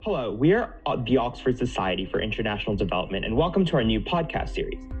Hello, we are the Oxford Society for International Development, and welcome to our new podcast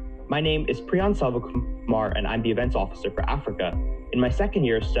series. My name is Priyan Selvakumar, and I'm the Events Officer for Africa in my second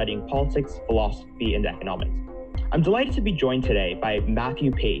year studying politics, philosophy, and economics. I'm delighted to be joined today by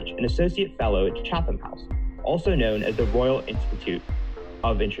Matthew Page, an Associate Fellow at Chatham House, also known as the Royal Institute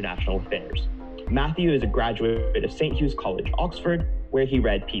of International Affairs. Matthew is a graduate of St. Hugh's College, Oxford, where he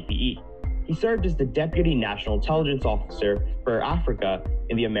read PPE. He served as the Deputy National Intelligence Officer for Africa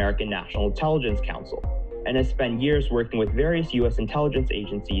in the American National Intelligence Council, and has spent years working with various U.S. intelligence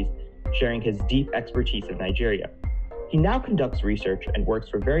agencies, sharing his deep expertise of Nigeria. He now conducts research and works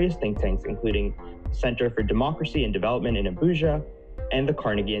for various think tanks, including the Center for Democracy and Development in Abuja and the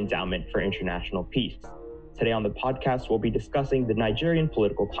Carnegie Endowment for International Peace. Today on the podcast, we'll be discussing the Nigerian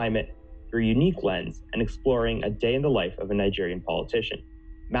political climate through a unique lens and exploring a day in the life of a Nigerian politician.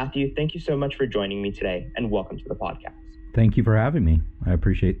 Matthew, thank you so much for joining me today, and welcome to the podcast. Thank you for having me. I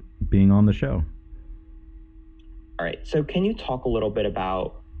appreciate being on the show. All right, so can you talk a little bit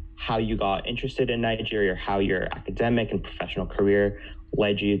about how you got interested in Nigeria, or how your academic and professional career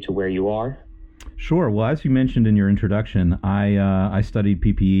led you to where you are? Sure. Well, as you mentioned in your introduction, I studied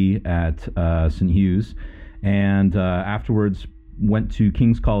PPE at St. Hugh's, and afterwards went to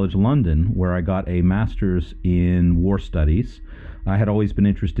King's College London, where I got a master's in war studies. I had always been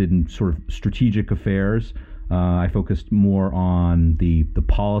interested in sort of strategic affairs. I focused more on the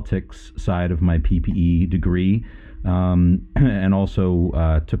politics side of my PPE degree, and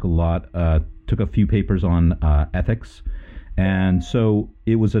also took a few papers on ethics. And so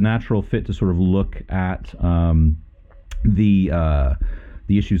it was a natural fit to sort of look at the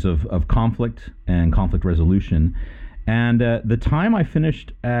issues of conflict and conflict resolution. And the time I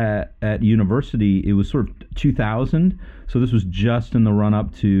finished at university, it was sort of 2000. So this was just in the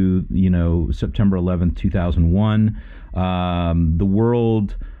run-up to, September 11th, 2001. The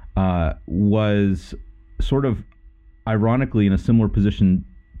world was sort of, ironically, in a similar position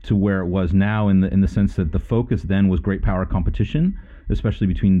to where it was now, in the sense that the focus then was great power competition, especially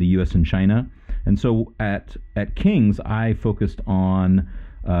between the U.S. and China. And so at King's, I focused on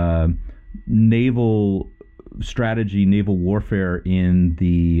naval strategy, naval warfare in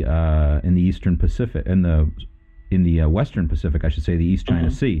the Eastern Pacific, in the Western Pacific, I should say, the East China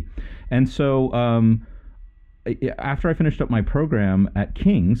Sea. And so after I finished up my program at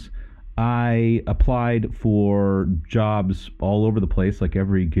King's, I applied for jobs all over the place, like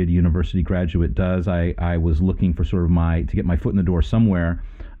every good university graduate does. I was looking for sort of to get my foot in the door somewhere,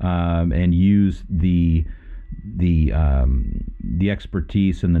 and use the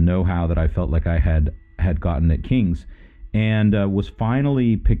expertise and the know-how that I felt like I had gotten at King's, and was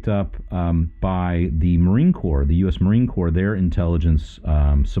finally picked up by the Marine Corps, the U.S. Marine Corps, their intelligence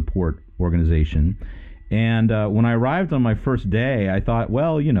support organization. And when I arrived on my first day, I thought,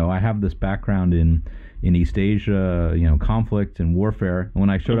 well, I have this background in East Asia, conflict and warfare. And when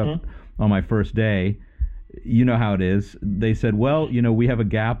I showed up on my first day, you know how it is. They said, well, we have a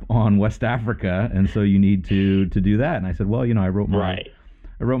gap on West Africa, and so you need to do that. And I said, well, I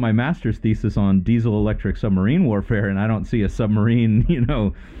wrote my master's thesis on diesel-electric submarine warfare, and I don't see a submarine,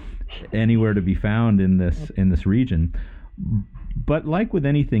 anywhere to be found in this region. But like with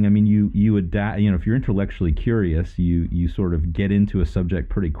anything, I mean, you adapt. If you're intellectually curious, you sort of get into a subject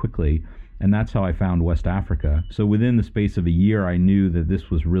pretty quickly, and that's how I found West Africa. So within the space of a year, I knew that this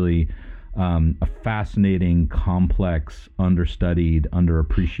was really a fascinating, complex, understudied,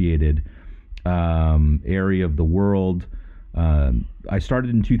 underappreciated area of the world. I started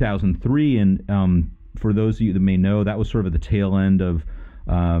in 2003, and for those of you that may know, that was sort of at the tail end of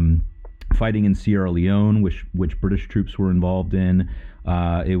fighting in Sierra Leone, which British troops were involved in.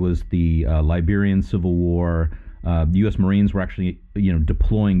 It was the Liberian Civil War. U.S. Marines were actually,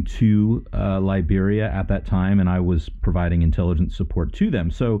 deploying to Liberia at that time, and I was providing intelligence support to them.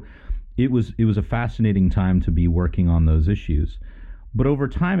 So it was a fascinating time to be working on those issues. But over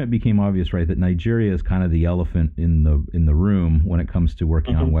time, it became obvious, right, that Nigeria is kind of the elephant in the room when it comes to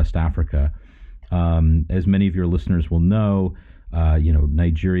working on West Africa. As many of your listeners will know,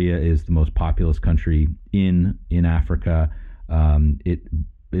 Nigeria is the most populous country in Africa. It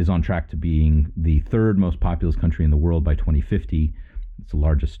is on track to being the third most populous country in the world by 2050. It's the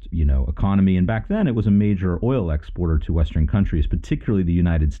largest, economy. And back then, it was a major oil exporter to Western countries, particularly the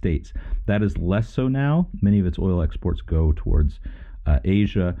United States. That is less so now. Many of its oil exports go towards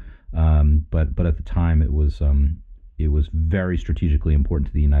Asia, but at the time it was very strategically important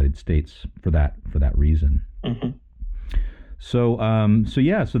to the United States for that reason. So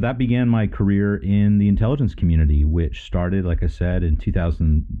that began my career in the intelligence community, which started, like I said, in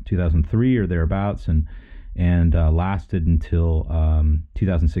 2003 or thereabouts, and and lasted until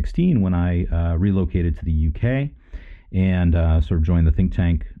 2016 when I relocated to the UK and sort of joined the think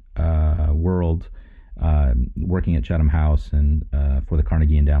tank world, working at Chatham House and for the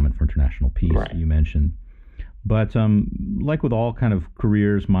Carnegie Endowment for International Peace, Right. you mentioned. But like with all kind of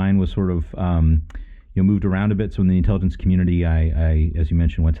careers, mine was sort of moved around a bit. So in the intelligence community, I, as you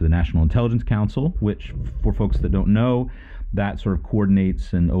mentioned, went to the National Intelligence Council, which, for folks that don't know, that sort of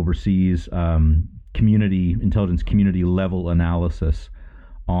coordinates and oversees intelligence community level analysis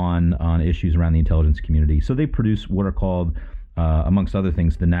on issues around the intelligence community. So they produce what are called, amongst other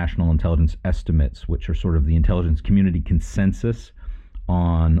things, the National Intelligence Estimates, which are sort of the intelligence community consensus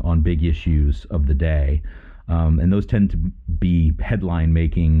on big issues of the day. And those tend to be headline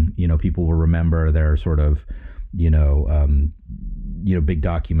making. People will remember their sort of, big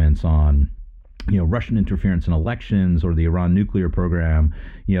documents on, Russian interference in elections or the Iran nuclear program.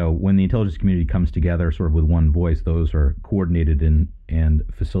 When the intelligence community comes together sort of with one voice, those are coordinated and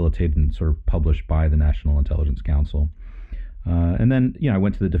facilitated and sort of published by the National Intelligence Council. And then, I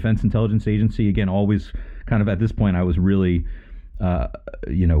went to the Defense Intelligence Agency. Again, always kind of at this point, I was really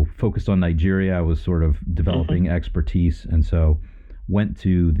focused on Nigeria. I was sort of developing expertise, and so went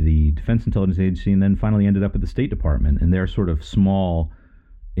to the Defense Intelligence Agency, and then finally ended up at the State Department and their sort of small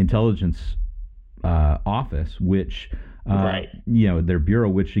intelligence office, which their bureau,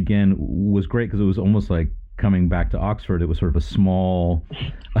 which again was great because it was almost like coming back to Oxford. It was sort of a small,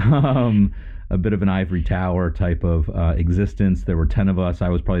 a bit of an ivory tower type of existence. There were 10 of us. I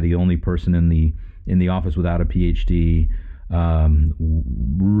was probably the only person in the office without a PhD.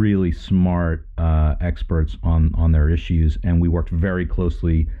 Really smart experts on their issues, and we worked very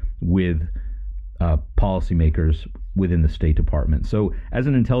closely with policymakers within the State Department. So as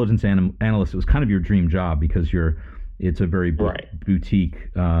an intelligence analyst, it was kind of your dream job because it's a very boutique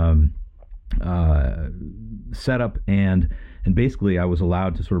setup, and basically I was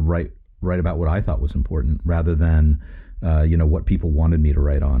allowed to sort of write about what I thought was important rather than what people wanted me to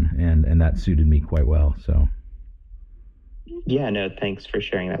write on, and that suited me quite well. So. Yeah, no, thanks for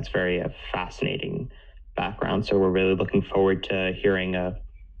sharing. That's very fascinating background. So we're really looking forward to hearing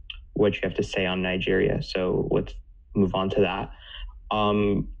what you have to say on Nigeria. So let's move on to that.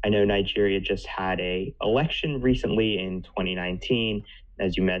 I know Nigeria just had a election recently in 2019.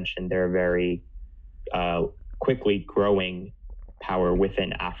 As you mentioned, they're a very quickly growing power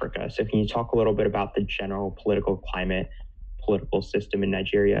within Africa. So can you talk a little bit about the general political system in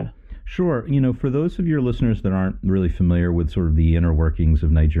Nigeria? Sure. For those of your listeners that aren't really familiar with sort of the inner workings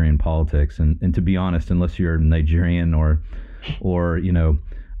of Nigerian politics, and to be honest, unless you're Nigerian or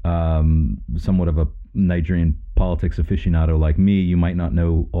somewhat of a Nigerian politics aficionado like me, you might not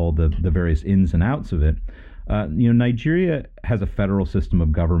know all the various ins and outs of it. Nigeria has a federal system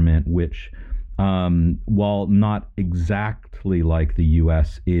of government which, while not exactly like the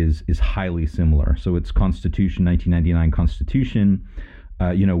U.S., is highly similar. So its Constitution, 1999 Constitution,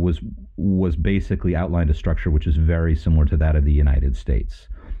 was basically outlined a structure which is very similar to that of the United States.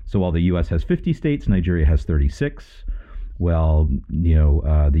 So while the U.S. has 50 states, Nigeria has 36. Well,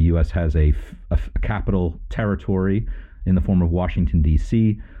 the U.S. has a capital territory in the form of Washington,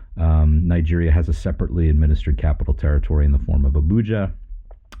 D.C. Nigeria has a separately administered capital territory in the form of Abuja,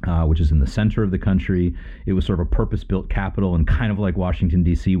 which is in the center of the country. It was sort of a purpose-built capital, and kind of like Washington,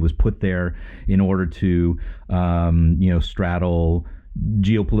 D.C. was put there in order to, straddle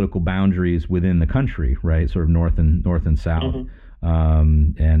geopolitical boundaries within the country, right? Sort of north and south.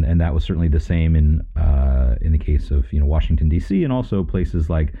 Mm-hmm. And that was certainly the same in the case of Washington, D.C., and also places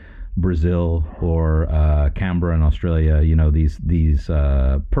like Brazil or Canberra in Australia. These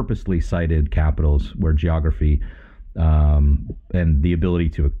purposely sited capitals where geography and the ability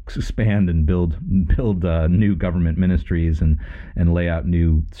to expand and build new government ministries and lay out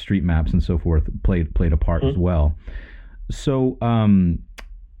new street maps and so forth played a part as well. So,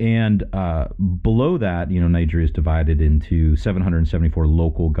 below that, Nigeria is divided into 774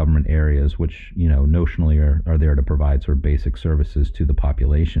 local government areas, which, notionally are there to provide sort of basic services to the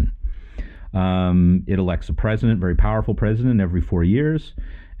population. It elects a president, very powerful president, every 4 years.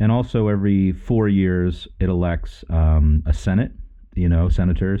 And also every 4 years, it elects a Senate,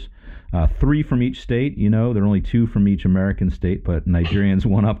 senators. 3 from each state, there are only 2 from each American state, but Nigerians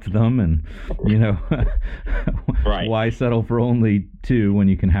one up to them, and right. Why settle for only 2 when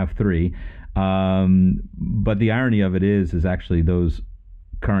you can have 3? But the irony of it is actually those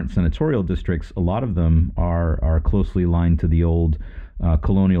current senatorial districts, a lot of them are closely aligned to the old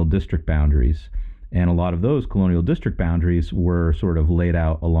colonial district boundaries. And a lot of those colonial district boundaries were sort of laid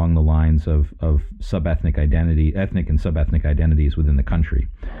out along the lines of ethnic and sub-ethnic identities within the country.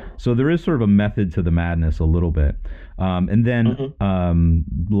 So there is sort of a method to the madness a little bit. And then,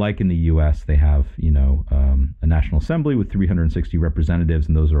 like in the U.S., they have, a National Assembly with 360 representatives,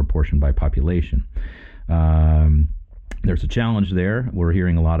 and those are apportioned by population. There's a challenge there. We're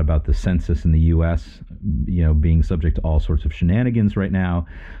hearing a lot about the census in the U.S., being subject to all sorts of shenanigans right now.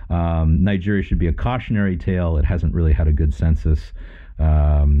 Nigeria should be a cautionary tale. It hasn't really had a good census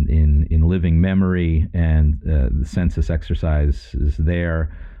in living memory, and the census exercise is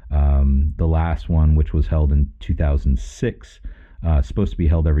there. The last one, which was held in 2006, supposed to be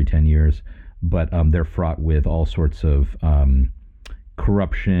held every 10 years, but they're fraught with all sorts of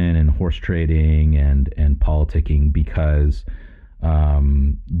corruption and horse trading and politicking, because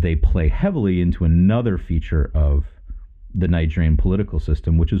they play heavily into another feature of the Nigerian political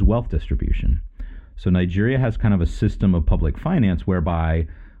system, which is wealth distribution. So Nigeria has kind of a system of public finance whereby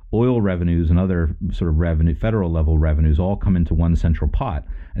oil revenues and other sort of federal level revenues all come into one central pot.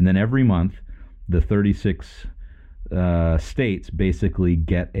 And then every month, the 36 states basically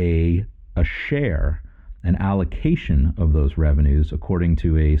get a share, an allocation of those revenues according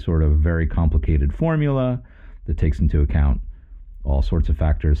to a sort of very complicated formula that takes into account all sorts of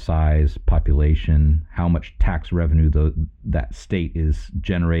factors: size, population, how much tax revenue that state is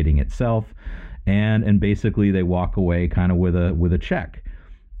generating itself, and basically they walk away kind of with a check.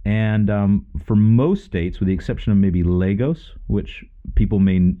 And for most states, with the exception of maybe Lagos, which people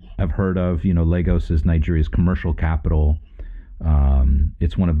may have heard of, Lagos is Nigeria's commercial capital.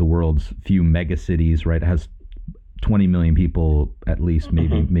 It's one of the world's few mega cities, right? It has 20 million people at least,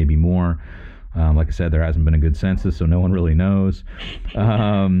 maybe more. Like I said, there hasn't been a good census, so no one really knows.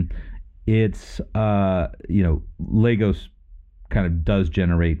 It's Lagos kind of does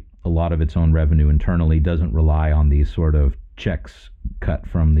generate a lot of its own revenue internally, doesn't rely on these sort of checks cut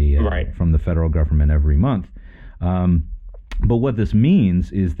from the from the federal government every month. But what this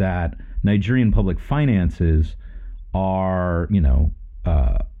means is that Nigerian public finances are,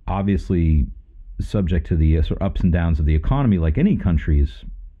 obviously subject to the sort of ups and downs of the economy, like any country's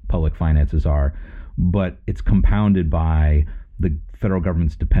public finances are, but it's compounded by the federal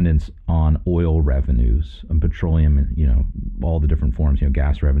government's dependence on oil revenues and petroleum, and all the different forms,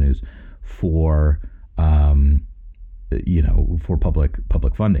 gas revenues for for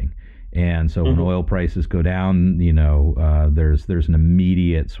public funding. And so when oil prices go down, there's an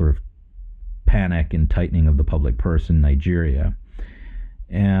immediate sort of panic and tightening of the public purse in Nigeria.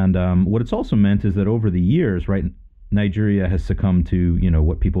 And what it's also meant is that over the years, right, Nigeria has succumbed to,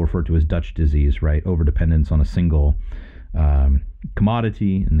 what people refer to as Dutch disease, right? Overdependence on a single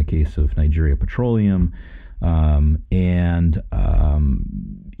commodity, in the case of Nigeria, petroleum,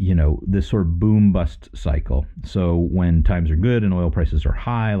 this sort of boom bust cycle. So when times are good and oil prices are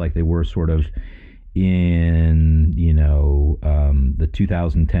high, like they were sort of in, the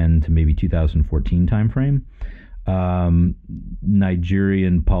 2010 to maybe 2014 timeframe,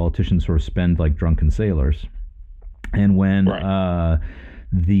 Nigerian politicians sort of spend like drunken sailors. And when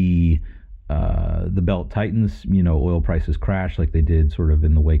the belt tightens, oil prices crash like they did sort of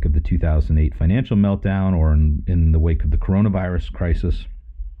in the wake of the 2008 financial meltdown, or in the wake of the coronavirus crisis.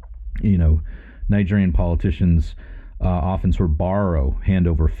 Nigerian politicians often sort of borrow hand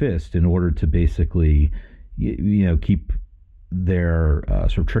over fist in order to basically, keep their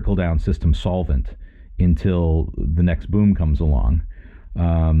sort of trickle down system solvent until the next boom comes along.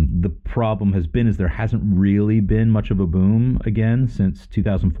 The problem has been is there hasn't really been much of a boom again since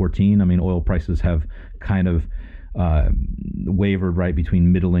 2014. I mean, oil prices have kind of wavered right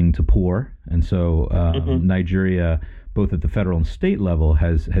between middling to poor, and so Nigeria, both at the federal and state level,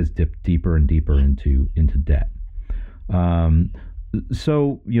 has dipped deeper and deeper into debt.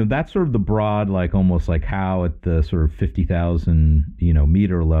 So that's sort of the broad, like almost like how at the sort of 50,000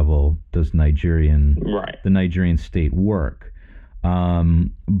 meter level does the Nigerian state work.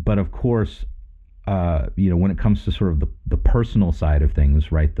 But of course, when it comes to sort of the personal side of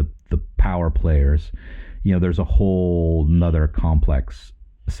things, right, the power players, there's a whole nother complex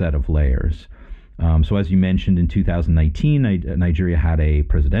set of layers. So as you mentioned, in 2019, Nigeria had a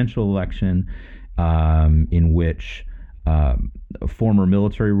presidential election in which former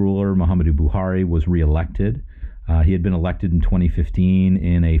military ruler Muhammadu Buhari was reelected. He had been elected in 2015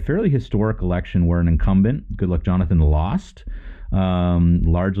 in a fairly historic election where an incumbent, Goodluck Jonathan, lost.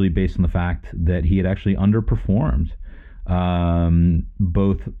 Largely based on the fact that he had actually underperformed,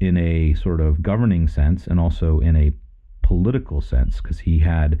 both in a sort of governing sense and also in a political sense, because he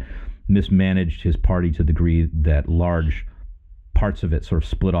had mismanaged his party to the degree that large parts of it sort of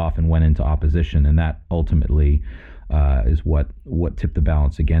split off and went into opposition, and that ultimately is what tipped the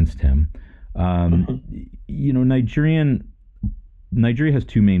balance against him. Nigerian Nigeria has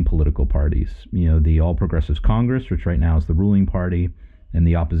two main political parties. The All Progressives Congress, which right now is the ruling party, and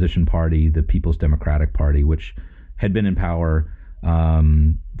the opposition party, the People's Democratic Party, which had been in power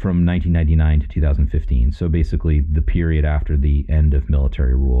from 1999 to 2015. So basically, the period after the end of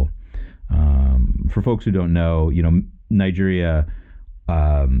military rule. For folks who don't know, Nigeria,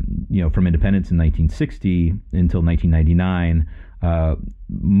 from independence in 1960 until 1999,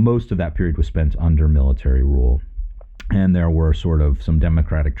 most of that period was spent under military rule. And there were sort of some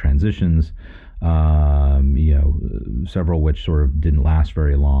democratic transitions, several which sort of didn't last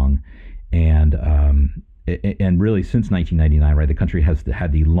very long. And really since 1999, right, the country has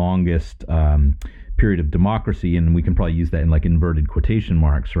had the longest period of democracy, and we can probably use that in like inverted quotation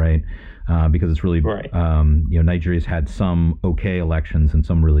marks, right? Because it's really, right. Nigeria's had some okay elections and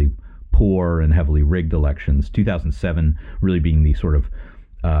some really poor and heavily rigged elections. 2007 really being the sort of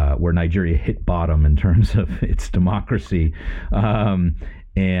where Nigeria hit bottom in terms of its democracy, and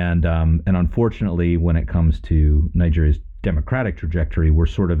unfortunately, when it comes to Nigeria's democratic trajectory, we're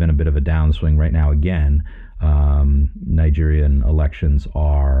sort of in a bit of a downswing right now. Again, Nigerian elections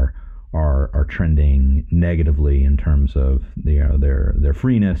are trending negatively in terms of their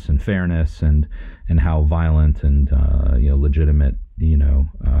freeness and fairness and how violent and legitimate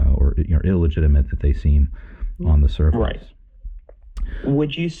or illegitimate that they seem on the surface. Right.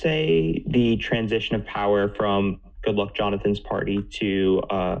 Would you say the transition of power from Goodluck Jonathan's party to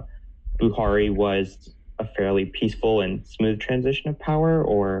Buhari was a fairly peaceful and smooth transition of power,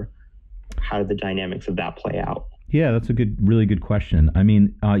 or how did the dynamics of that play out? Yeah, that's a really good question. I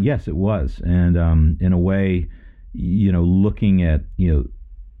mean, yes, it was, and in a way, looking at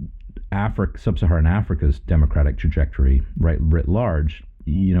sub-Saharan Africa's democratic trajectory, right, writ large,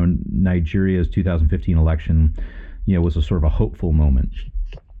 Nigeria's 2015 election, was a sort of a hopeful moment.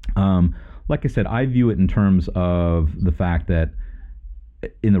 Like I said, I view it in terms of the fact that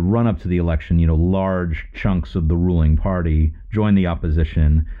in the run-up to the election, large chunks of the ruling party joined the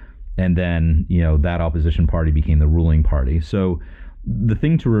opposition, and then, that opposition party became the ruling party. So the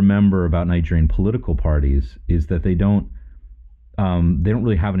thing to remember about Nigerian political parties is that they don't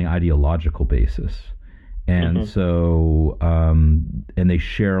really have any ideological basis. And so, and they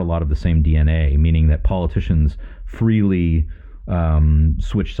share a lot of the same DNA, meaning that politicians freely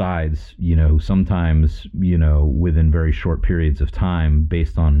switch sides, sometimes, within very short periods of time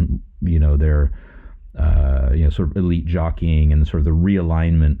based on, their, sort of elite jockeying and sort of the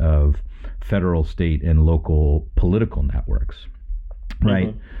realignment of federal, state, and local political networks,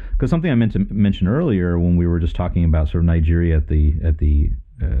 right? Because something I meant to mention earlier when we were just talking about sort of Nigeria at the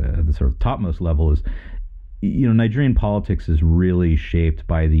sort of topmost level is, Nigerian politics is really shaped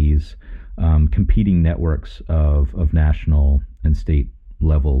by these competing networks of national and state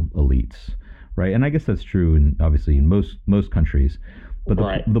level elites, right? And I guess that's true in obviously in most countries. But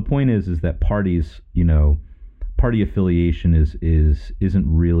the point is that parties, party affiliation isn't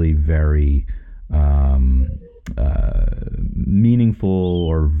really very meaningful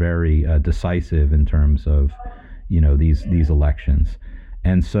or very decisive in terms of these elections.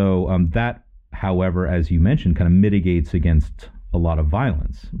 And so that, however, as you mentioned, kind of mitigates against a lot of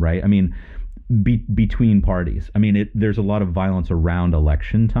violence, right? I mean, between parties. I mean, there's a lot of violence around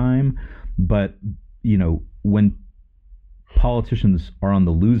election time, but when politicians are on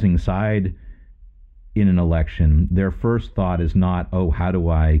the losing side in an election, their first thought is not, oh, how do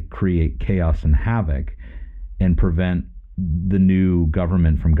I create chaos and havoc and prevent the new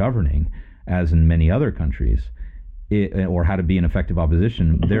government from governing, as in many other countries, or how to be an effective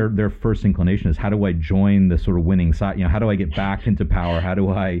opposition. Their first inclination is, how do I join the sort of winning side? How do I get back into power? How do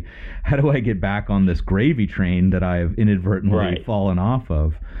I get back on this gravy train that I've inadvertently fallen off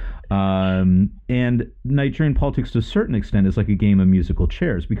of? And Nigerian politics, to a certain extent, is like a game of musical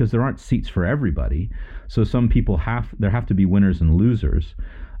chairs, because there aren't seats for everybody. So some people have to be winners and losers.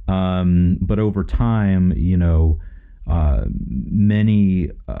 But over time, many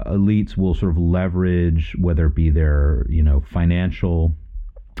elites will sort of leverage, whether it be their, financial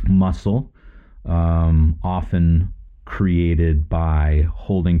muscle, often created by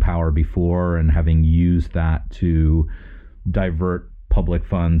holding power before and having used that to divert public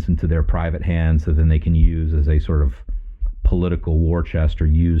funds into their private hands that then they can use as a sort of political war chest or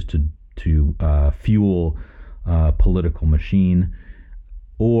use to fuel political machine,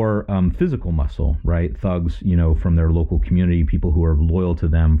 or physical muscle, right? Thugs, from their local community, people who are loyal to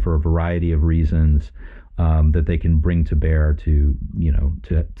them for a variety of reasons, that they can bring to bear to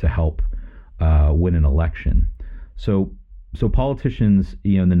help win an election. So politicians,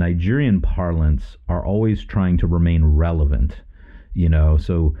 in the Nigerian parlance, are always trying to remain relevant.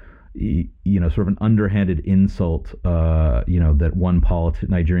 So sort of an underhanded insult, that one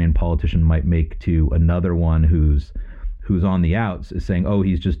Nigerian politician might make to another one who's on the outs, is saying, oh,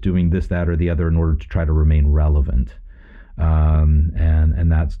 he's just doing this, that, or the other in order to try to remain relevant.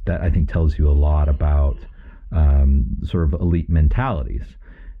 And that I think tells you a lot about sort of elite mentalities.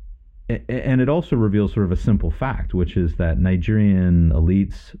 And it also reveals sort of a simple fact, which is that Nigerian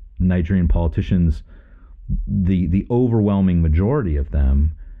elites, Nigerian politicians, the overwhelming majority of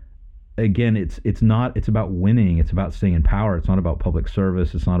them, again, it's about winning. It's about staying in power. It's not about public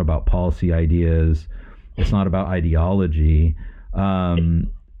service. It's not about policy ideas. It's not about ideology. And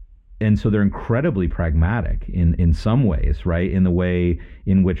so they're incredibly pragmatic in some ways, right? In the way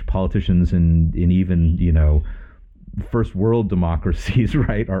in which politicians in even, first world democracies,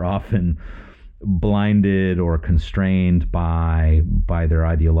 right, are often blinded or constrained by their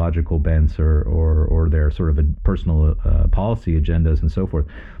ideological bents or their sort of personal policy agendas and so forth.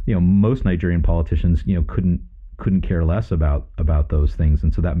 Most Nigerian politicians, couldn't care less about those things,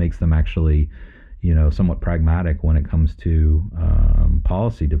 and so that makes them actually, somewhat pragmatic when it comes to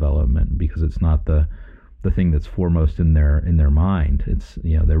policy development, because it's not the thing that's foremost in their mind. It's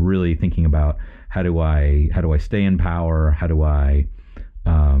they're really thinking about how do I stay in power, how do I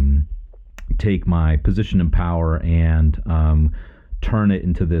take my position in power and turn it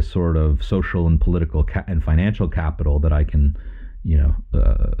into this sort of social and political and financial capital that I can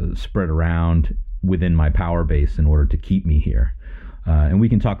spread around within my power base in order to keep me here. And we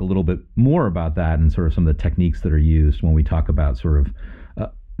can talk a little bit more about that and sort of some of the techniques that are used when we talk about sort of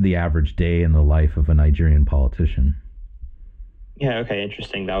the average day in the life of a Nigerian politician. Yeah, okay,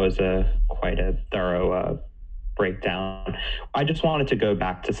 interesting. That was quite a thorough breakdown. I just wanted to go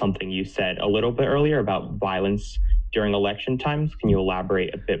back to something you said a little bit earlier about violence during election times. Can you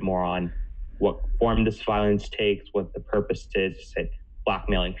elaborate a bit more on what form this violence takes, what the purpose is? You said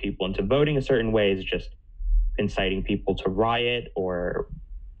blackmailing people into voting a certain way, is just inciting people to riot, or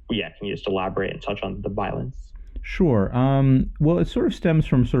can you just elaborate and touch on the violence? Sure. Well, it sort of stems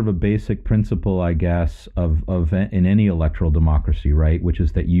from sort of a basic principle, I guess, of in any electoral democracy, right? Which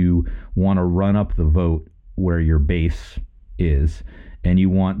is that you want to run up the vote where your base is, and you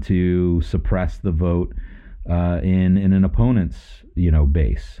want to suppress the vote in an opponent's,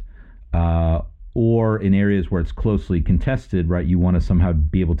 base. Or in areas where it's closely contested, right? You want to somehow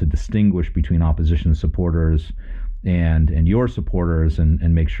be able to distinguish between opposition supporters and your supporters,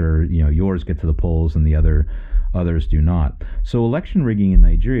 and make sure yours get to the polls and the others do not. So election rigging in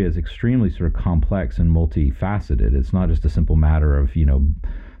Nigeria is extremely sort of complex and multifaceted. It's not just a simple matter of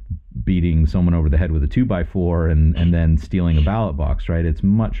beating someone over the head with a 2x4 and then stealing a ballot box, right? It's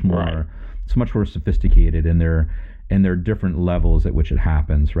much more Right. It's much more sophisticated, and there are different levels at which it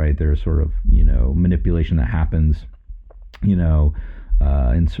happens, right? There's sort of manipulation that happens in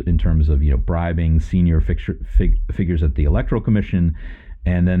terms of bribing senior figures at the Electoral Commission,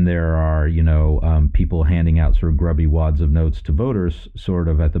 and then there are people handing out sort of grubby wads of notes to voters sort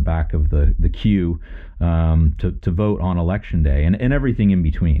of at the back of the queue to vote on election day, and everything in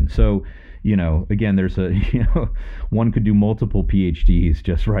between. So again, there's one could do multiple PhDs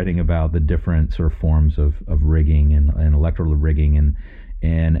just writing about the different sort of forms of rigging and electoral rigging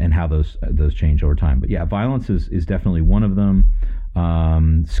and how those change over time. But yeah, violence is definitely one of them.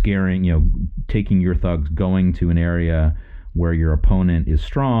 Scaring, taking your thugs, going to an area where your opponent is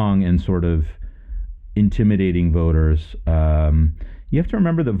strong and sort of intimidating voters. You have to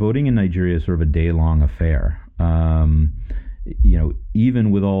remember that voting in Nigeria is sort of a day-long affair.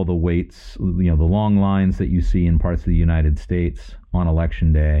 Even with all the waits, the long lines that you see in parts of the United States on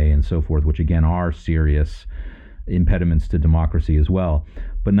election day and so forth, which again are serious impediments to democracy as well.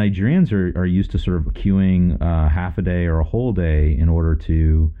 But Nigerians are used to sort of queuing half a day or a whole day in order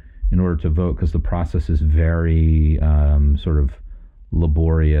to vote, because the process is very sort of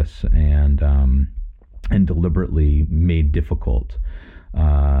laborious and deliberately made difficult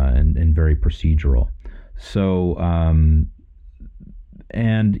and very procedural. So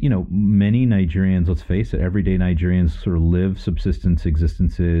many Nigerians, let's face it, everyday Nigerians sort of live subsistence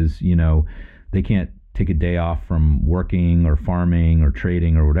existences. They can't take a day off from working or farming or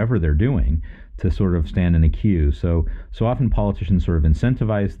trading or whatever they're doing to sort of stand in a queue. So often politicians sort of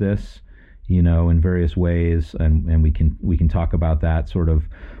incentivize this, in various ways, and we can talk about that, sort of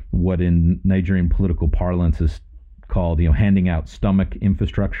what in Nigerian political parlance is called, handing out stomach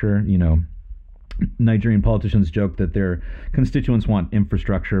infrastructure. Nigerian politicians joke that their constituents want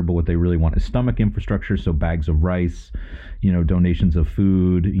infrastructure, but what they really want is stomach infrastructure. So bags of rice, donations of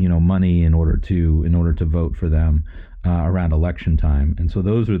food, money in order to vote for them around election time. And so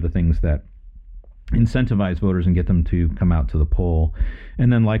those are the things that incentivize voters and get them to come out to the poll.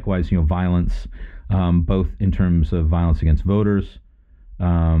 And then likewise, violence, both in terms of violence against voters,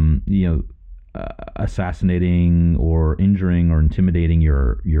 assassinating or injuring or intimidating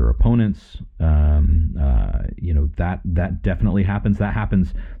your opponents. That definitely happens. That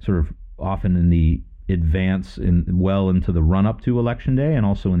happens sort of often in the advance well into the run up to election day and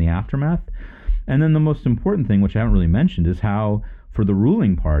also in the aftermath. And then the most important thing, which I haven't really mentioned, is how for the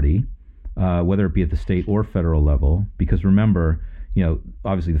ruling party, whether it be at the state or federal level, because remember,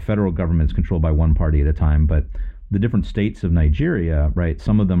 obviously the federal government is controlled by one party at a time, but the different states of Nigeria, right,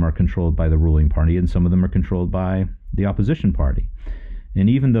 some of them are controlled by the ruling party and some of them are controlled by the opposition party. And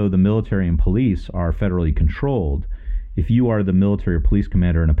even though the military and police are federally controlled, if you are the military or police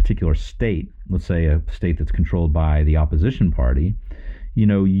commander in a particular state, let's say a state that's controlled by the opposition party,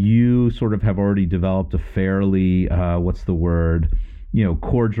 you sort of have already developed a fairly,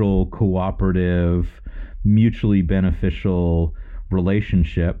 cordial, cooperative, mutually beneficial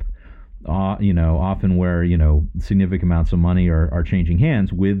relationship, often where, significant amounts of money are changing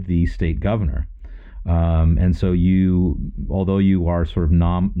hands with the state governor. And so although you are sort of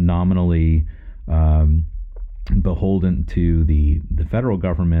nominally beholden to the federal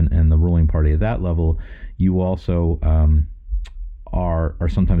government and the ruling party at that level, you also are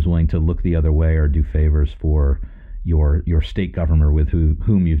sometimes willing to look the other way or do favors for your state governor with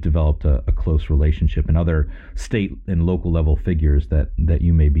whom you've developed a close relationship, and other state and local level figures that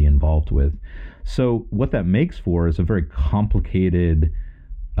you may be involved with. So what that makes for is a very complicated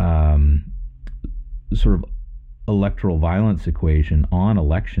sort of electoral violence equation on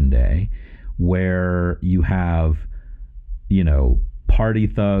election day, where you have, party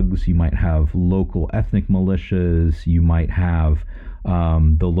thugs, you might have local ethnic militias, you might have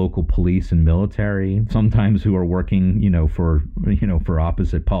the local police and military, sometimes who are working, for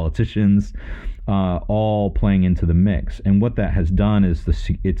opposite politicians, all playing into the mix. And what that has done is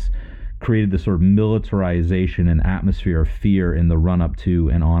it's created this sort of militarization and atmosphere of fear in the run up to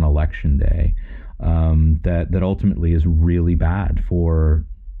and on election day, that ultimately is really bad for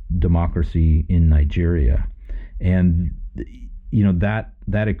democracy in Nigeria. And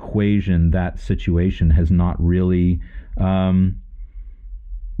that equation, that situation has not really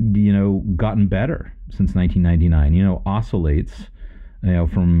gotten better since 1999. Oscillates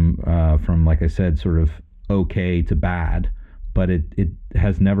from like I said, sort of okay to bad, but it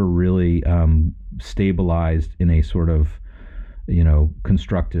has never really stabilized in a sort of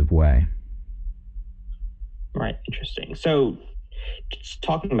constructive way. Right. Interesting. So just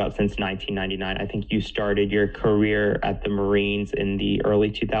talking about since 1999, I think you started your career at the Marines in the early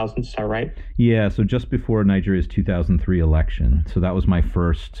 2000s. Is that right? Yeah. So just before Nigeria's 2003 election. So that was my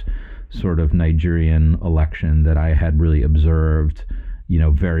first sort of Nigerian election that I had really observed,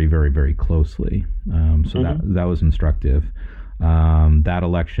 very, very, very closely. That was instructive. That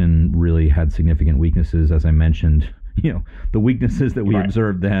election really had significant weaknesses, as I mentioned. The weaknesses that we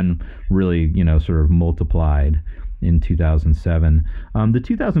observed then really, sort of multiplied in 2007. The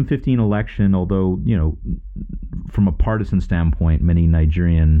 2015 election, although, from a partisan standpoint, many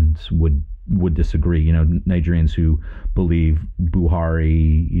Nigerians would disagree. Nigerians who believe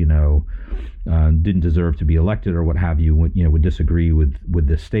Buhari, didn't deserve to be elected or what have you, would disagree with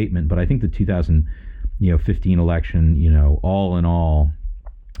this statement. But I think the 2015 election, all in all,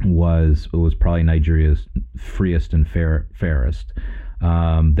 was probably Nigeria's freest and fairest.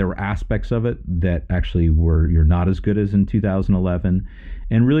 There were aspects of it that actually you're not as good as in 2011,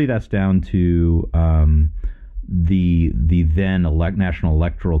 and really that's down to the then National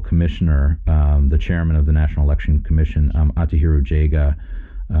Electoral Commissioner, the chairman of the National Election Commission, Atahiru Jega,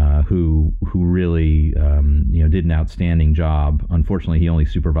 who really did an outstanding job. Unfortunately, he only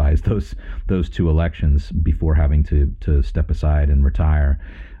supervised those two elections before having to step aside and retire.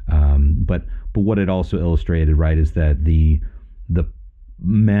 But what it also illustrated, right, is that the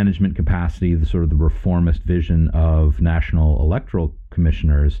management capacity, the sort of the reformist vision of national electoral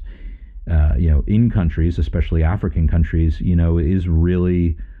commissioners, in countries, especially African countries, is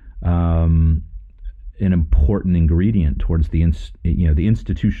really an important ingredient towards the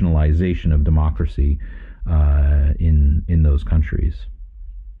institutionalization of democracy in those countries.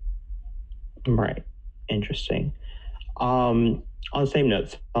 Right. Interesting. On the same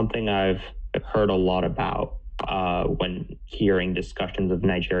note, something I've heard a lot about when hearing discussions of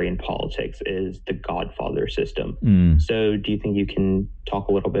Nigerian politics is the Godfather system. So do you think you can talk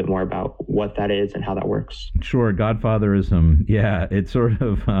a little bit more about what that is and how that works? Sure. Godfatherism. Yeah. It's sort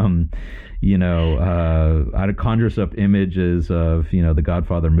of, it conjures up images of, the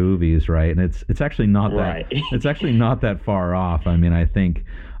Godfather movies, right? And it's actually not that, it's actually not that far off. I mean, I think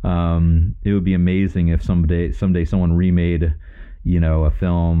it would be amazing if someday someone remade a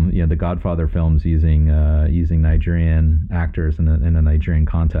film, the Godfather films using Nigerian actors in a Nigerian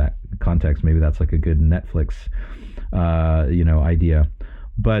context. Maybe that's like a good Netflix, idea.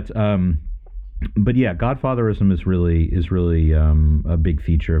 But yeah, Godfatherism is really a big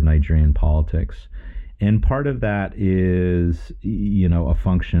feature of Nigerian politics, and part of that is a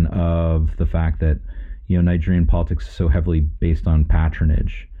function of the fact that Nigerian politics is so heavily based on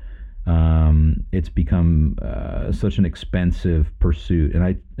patronage. It's become such an expensive pursuit,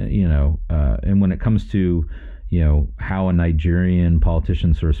 and and when it comes to how a Nigerian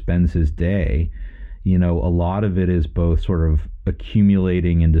politician sort of spends his day, a lot of it is both sort of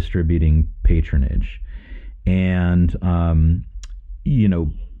accumulating and distributing patronage, and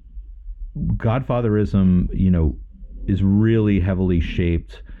Godfatherism is really heavily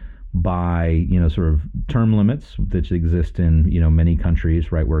shaped by sort of term limits that exist in many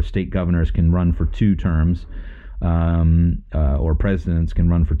countries, right, where state governors can run for 2 terms, or presidents can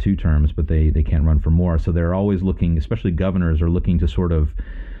run for 2 terms, but they can't run for more. So they're always looking, especially governors, are looking to sort of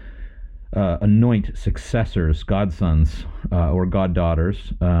anoint successors, godsons or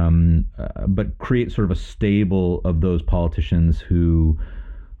goddaughters, but create sort of a stable of those politicians who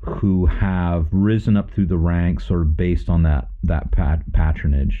have risen up through the ranks, sort of based on that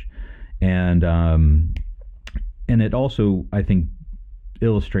patronage. And it also, I think,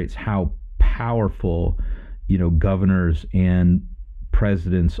 illustrates how powerful, governors and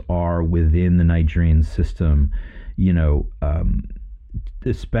presidents are within the Nigerian system,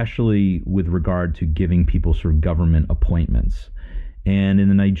 especially with regard to giving people sort of government appointments. And in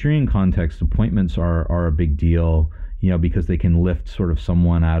the Nigerian context, appointments are a big deal, because they can lift sort of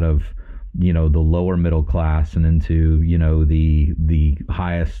someone out of the lower middle class and into the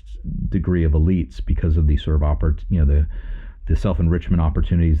highest degree of elites because of the sort of the self-enrichment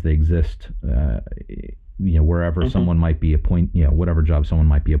opportunities that exist wherever someone might be whatever job someone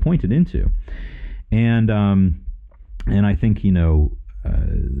might be appointed into. And I think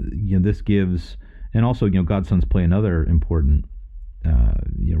this gives, and also godsons play another important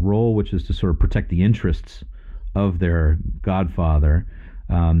role, which is to sort of protect the interests of their godfather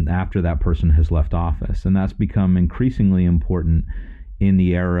after that person has left office. And that's become increasingly important in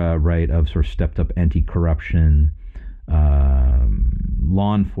the era, right, of sort of stepped up anti-corruption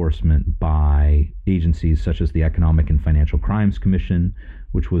law enforcement by agencies such as the Economic and Financial Crimes Commission,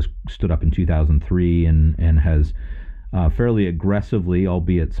 which was stood up in 2003 and has fairly aggressively,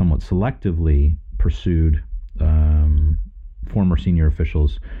 albeit somewhat selectively, pursued former senior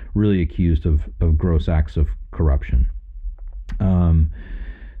officials really accused of gross acts of corruption.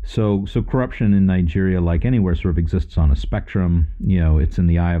 So corruption in Nigeria, like anywhere, sort of exists on a spectrum. It's in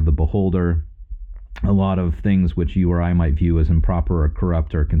the eye of the beholder. A lot of things which you or I might view as improper or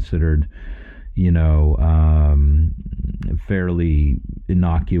corrupt are considered, fairly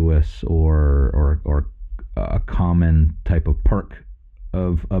innocuous or a common type of perk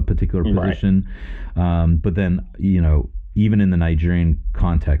of a particular position. Right. But then, even in the Nigerian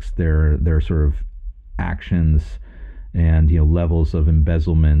context, there are sort of actions and levels of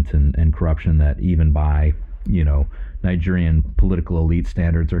embezzlement and corruption that even by Nigerian political elite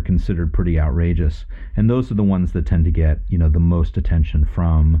standards are considered pretty outrageous, and those are the ones that tend to get the most attention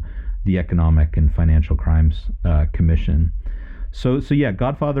from the Economic and Financial Crimes Commission. So yeah,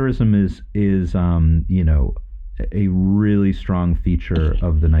 Godfatherism is a really strong feature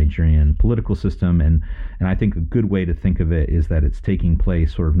of the Nigerian political system, and I think a good way to think of it is that it's taking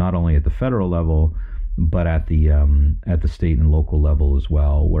place sort of not only at the federal level, but at the state and local level as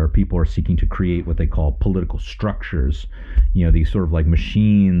well, where people are seeking to create what they call political structures, these sort of like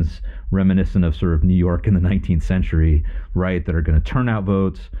machines reminiscent of sort of New York in the 19th century, right, that are going to turn out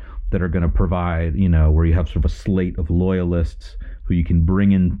votes, that are going to provide, where you have sort of a slate of loyalists who you can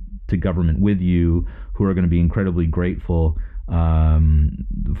bring into government with you, who are going to be incredibly grateful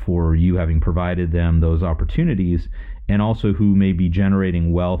for you having provided them those opportunities, and also who may be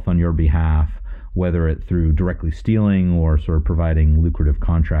generating wealth on your behalf, whether it through directly stealing or sort of providing lucrative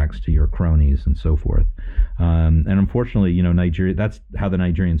contracts to your cronies and so forth. And unfortunately, Nigeria, that's how the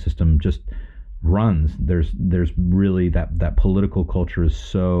Nigerian system just runs. There's really that political culture is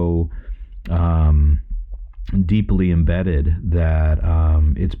so deeply embedded that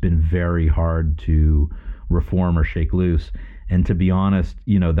it's been very hard to reform or shake loose. And to be honest,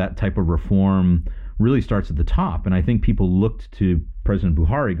 that type of reform really starts at the top. And I think people looked to President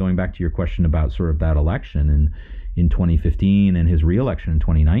Buhari, going back to your question about sort of that election in 2015 and his reelection in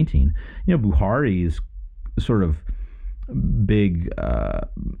 2019. Buhari's sort of big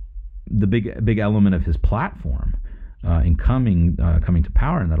element of his platform in coming to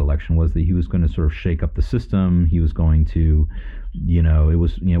power in that election was that he was going to sort of shake up the system. He was going to, it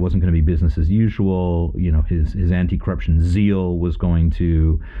wasn't going to be business as usual. His anti-corruption zeal was going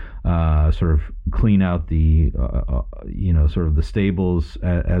to sort of clean out the sort of the stables,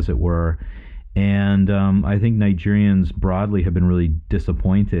 as it were. And I think Nigerians broadly have been really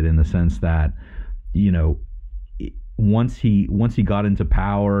disappointed in the sense that, once he got into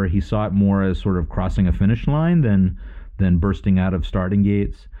power, he saw it more as sort of crossing a finish line than bursting out of starting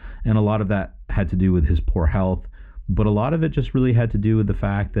gates. And a lot of that had to do with his poor health, but a lot of it just really had to do with the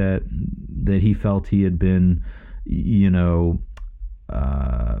fact that he felt he had been,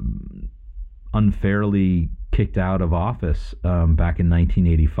 unfairly kicked out of office back in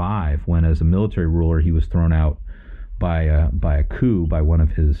 1985, when, as a military ruler, he was thrown out by a coup by one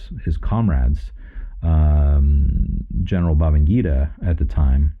of his comrades, General Babangida at the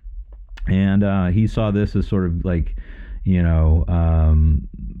time. And he saw this as sort of like,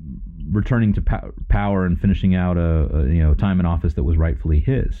 returning to power and finishing out a time in office that was rightfully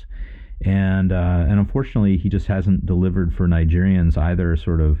his. And unfortunately, he just hasn't delivered for Nigerians, either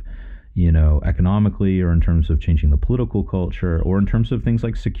sort of, economically, or in terms of changing the political culture, or in terms of things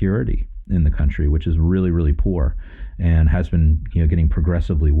like security in the country, which is really, really poor and has been, getting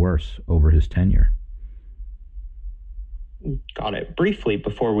progressively worse over his tenure. Got it. Briefly,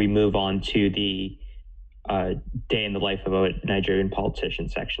 before we move on to the day in the life of a Nigerian politician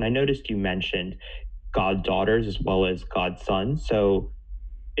section, I noticed you mentioned goddaughters as well as godsons. So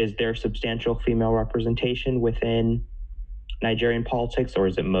is there substantial female representation within Nigerian politics, or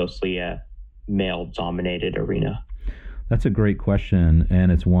is it mostly a male-dominated arena? That's a great question,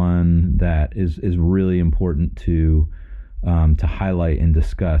 and it's one that is really important to highlight and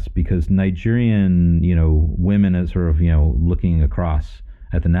discuss, because Nigerian, women, as sort of, looking across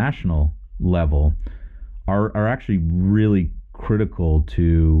at the national level, are actually really critical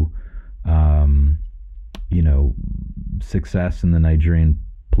to, success in the Nigerian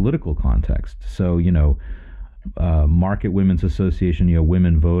political context. So, Market Women's Association,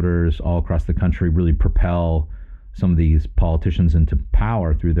 women voters all across the country really propel some of these politicians into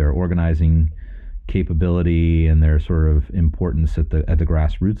power through their organizing capability and their sort of importance at the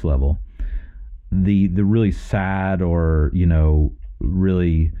grassroots level. The really sad, or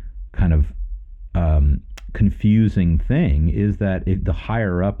really kind of confusing thing is that the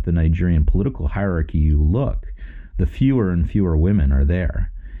higher up the Nigerian political hierarchy you look, the fewer and fewer women are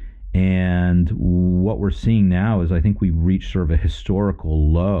there. And what we're seeing now is, I think we've reached sort of a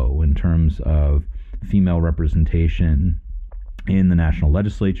historical low in terms of female representation in the national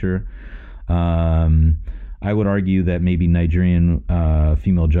legislature. I would argue that maybe Nigerian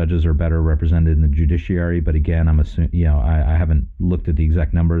female judges are better represented in the judiciary, but again, I'm assuming, I haven't looked at the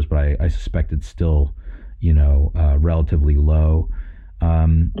exact numbers, but I suspect it's still, relatively low.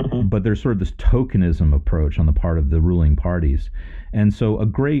 But there's sort of this tokenism approach on the part of the ruling parties. And so a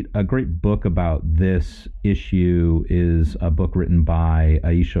great book about this issue is a book written by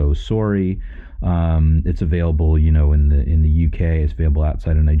Aisha Osori. It's available, in the UK. It's available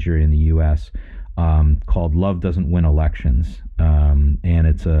outside of Nigeria in the US, called "Love Doesn't Win Elections," and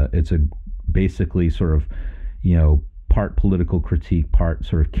it's a basically sort of, part political critique, part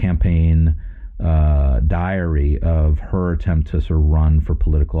sort of campaign diary of her attempt to sort of run for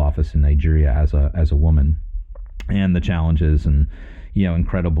political office in Nigeria as a woman, and the challenges and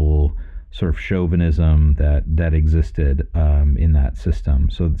incredible sort of chauvinism that existed in that system.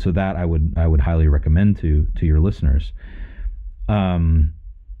 So that I would highly recommend to your listeners.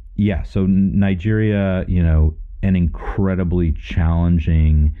 So Nigeria, an incredibly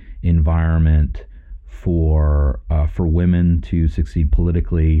challenging environment for women to succeed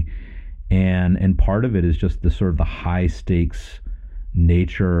politically. And part of it is just the sort of the high stakes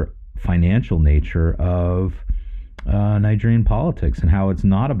nature, financial nature of Nigerian politics, and how it's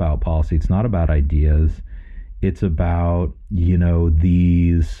not about policy, it's not about ideas, it's about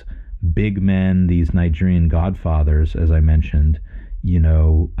these big men, these Nigerian godfathers, as I mentioned,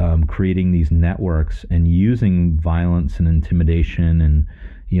 creating these networks and using violence and intimidation and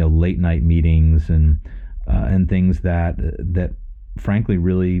late night meetings and things that frankly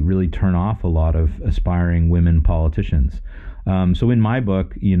really turn off a lot of aspiring women politicians. So in my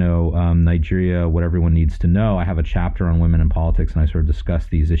book, Nigeria, What Everyone Needs to Know, I have a chapter on women in politics, and I sort of discuss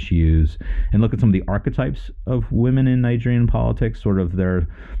these issues and look at some of the archetypes of women in Nigerian politics, sort of their,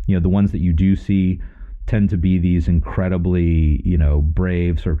 the ones that you do see tend to be these incredibly,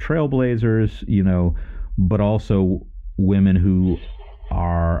 brave sort of trailblazers, but also women who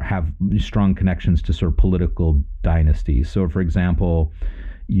have strong connections to sort of political dynasties. So, for example,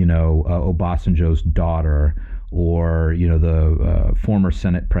 Obasanjo's daughter, or the former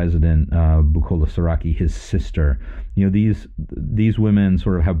Senate President Bukola Saraki, his sister. These women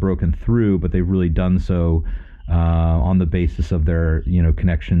sort of have broken through, but they've really done so on the basis of their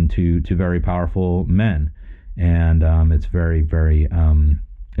connection to very powerful men, and it's very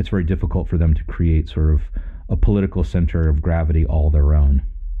difficult for them to create sort of a political center of gravity all their own.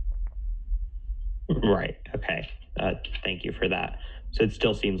 Right. Okay. Thank you for that. So it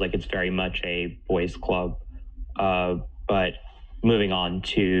still seems like it's very much a boys' club. But moving on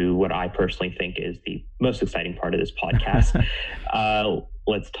to what I personally think is the most exciting part of this podcast,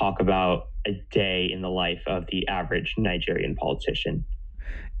 let's talk about a day in the life of the average Nigerian politician.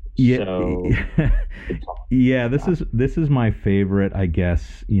 Yeah, this is my favorite, I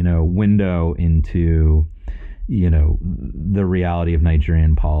guess, window into the reality of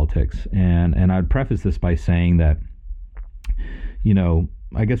Nigerian politics, and I'd preface this by saying that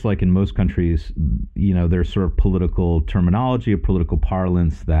I guess like in most countries, there's sort of political terminology, a political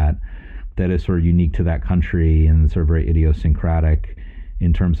parlance that is sort of unique to that country and sort of very idiosyncratic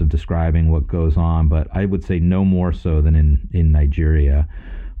in terms of describing what goes on. But I would say no more so than in Nigeria,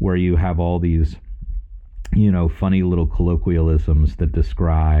 where you have all these, funny little colloquialisms that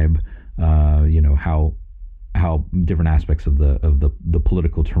describe, how different aspects of the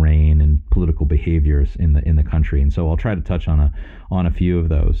political terrain and political behaviors in the country. And so I'll try to touch on a few of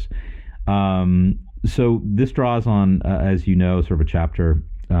those. So this draws on, as you know, sort of a chapter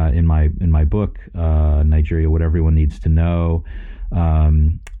in my book, Nigeria, What Everyone Needs to Know,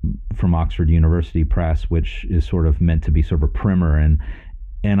 from Oxford University Press, which is sort of meant to be sort of a primer,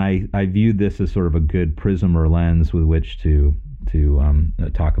 and I viewed this as sort of a good prism or lens with which to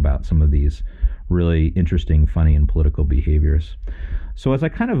talk about some of these really interesting, funny, and political behaviors. So as I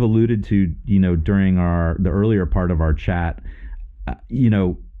kind of alluded to, during the earlier part of our chat,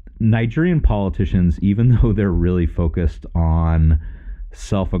 Nigerian politicians, even though they're really focused on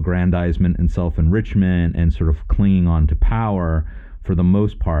self-aggrandizement and self-enrichment and sort of clinging on to power for the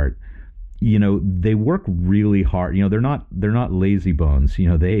most part, they work really hard. They're not lazy bones.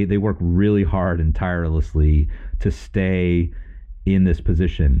 They work really hard and tirelessly to stay in this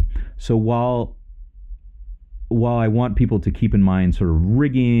position. So while I want people to keep in mind sort of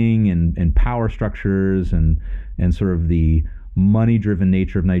rigging and power structures and sort of the money-driven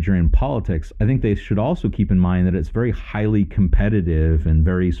nature of Nigerian politics, I think they should also keep in mind that it's very highly competitive and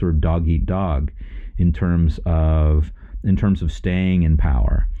very sort of dog-eat-dog in terms of staying in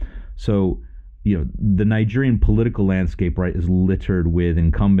power. So, the Nigerian political landscape, right, is littered with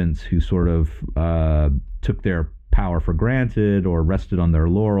incumbents who sort of took their power for granted or rested on their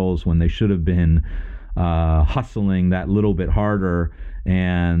laurels when they should have been hustling that little bit harder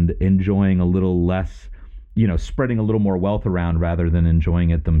and enjoying a little less, spreading a little more wealth around rather than enjoying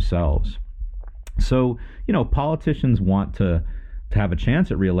it themselves. So, politicians want to have a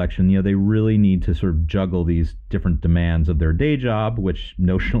chance at re-election. They really need to sort of juggle these different demands of their day job, which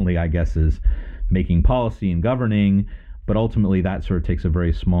notionally, I guess, is making policy and governing, but ultimately that sort of takes a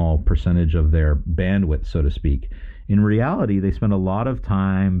very small percentage of their bandwidth, so to speak. In reality, they spend a lot of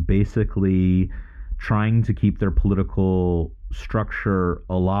time basically trying to keep their political structure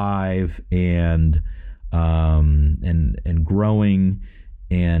alive and growing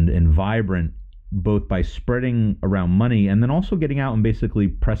and vibrant, both by spreading around money and then also getting out and basically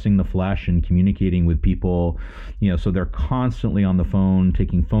pressing the flesh and communicating with people. So they're constantly on the phone,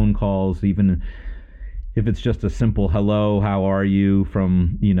 taking phone calls, even if it's just a simple hello, how are you,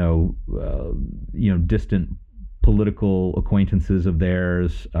 from distant political acquaintances of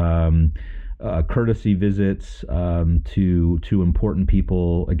theirs. Courtesy visits to important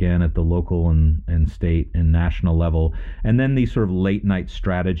people, again, at the local and state and national level, and then these sort of late night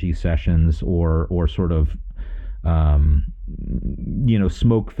strategy sessions or sort of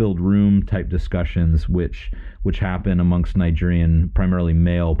smoke-filled room type discussions, which happen amongst Nigerian primarily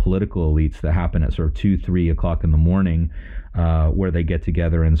male political elites, that happen at sort of 2-3 o'clock in the morning, where they get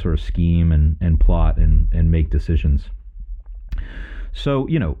together and sort of scheme and plot and make decisions. So,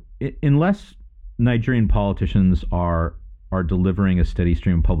 unless Nigerian politicians are delivering a steady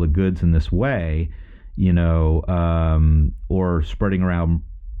stream of public goods in this way, or spreading around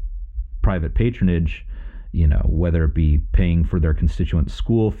private patronage, whether it be paying for their constituents'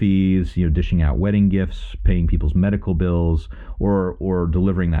 school fees, dishing out wedding gifts, paying people's medical bills, or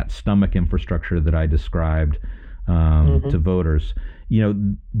delivering that stomach infrastructure that I described to voters.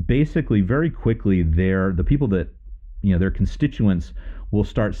 Basically, very quickly, the people that, their constituents will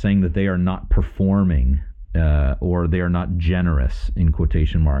start saying that they are not performing or they are not generous, in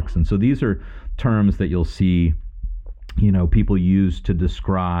quotation marks. And so these are terms that you'll see, people use to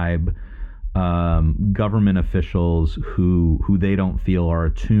describe government officials who they don't feel are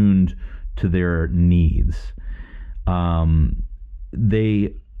attuned to their needs.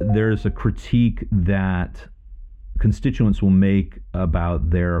 There's a critique that constituents will make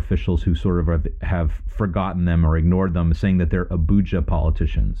about their officials who sort of have forgotten them or ignored them, saying that they're Abuja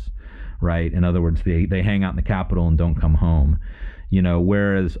politicians, right? In other words, they hang out in the Capitol and don't come home.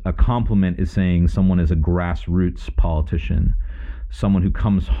 Whereas a compliment is saying someone is a grassroots politician, someone who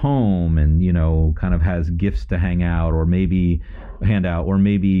comes home and, kind of has gifts to hand out, or maybe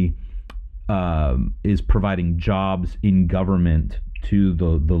is providing jobs in government to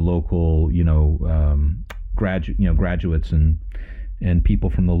the local, graduates and people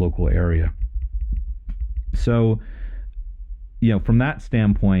from the local area. So, from that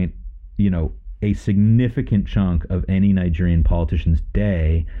standpoint, a significant chunk of any Nigerian politician's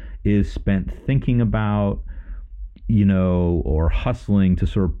day is spent thinking about, or hustling to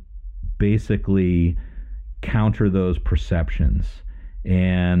sort of basically counter those perceptions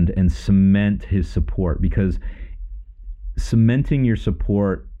and cement his support, because cementing your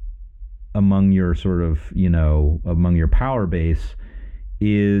support among your sort of, among your power base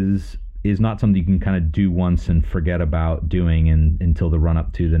is not something you can kind of do once and forget about doing until the run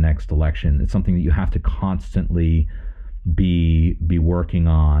up to the next election. It's something that you have to constantly be working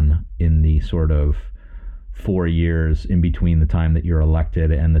on in the sort of 4 years in between the time that you're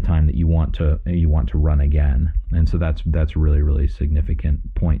elected and the time that you want to run again. And so that's a really, really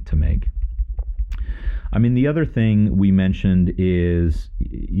significant point to make. I mean, the other thing we mentioned is,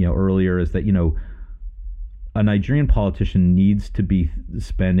 earlier, is that, a Nigerian politician needs to be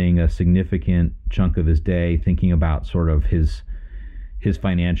spending a significant chunk of his day thinking about sort of his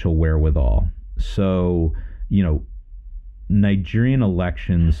financial wherewithal. So, Nigerian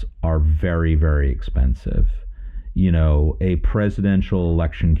elections are very, very expensive. A presidential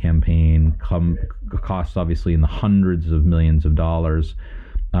election campaign costs obviously in the hundreds of millions of dollars.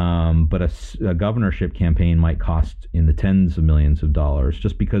 But a governorship campaign might cost in the tens of millions of dollars,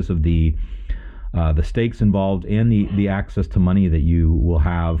 just because of the stakes involved and the access to money that you will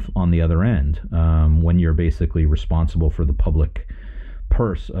have on the other end when you're basically responsible for the public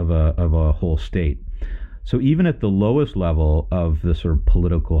purse of a whole state. So even at the lowest level of the sort of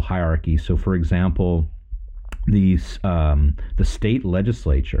political hierarchy, so for example, the state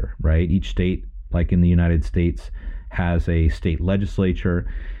legislature, right? Each state, like in the United States, has a state legislature.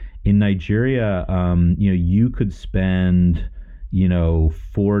 In Nigeria, you could spend,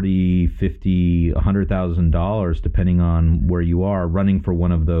 $40,000, $50,000, $100,000, depending on where you are, running for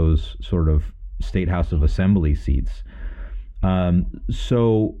one of those sort of state House of Assembly seats.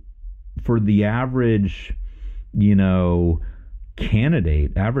 So for the average,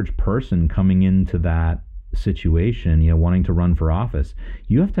 candidate, average person coming into that situation, wanting to run for office,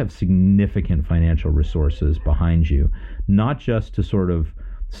 you have to have significant financial resources behind you, not just to sort of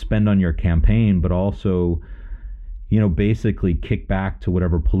spend on your campaign, but also, basically kick back to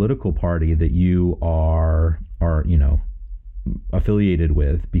whatever political party that you are affiliated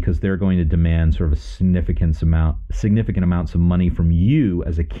with, because they're going to demand sort of significant amounts of money from you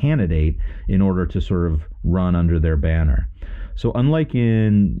as a candidate in order to sort of run under their banner. So unlike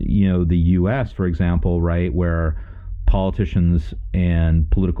in, the US, for example, right, where politicians and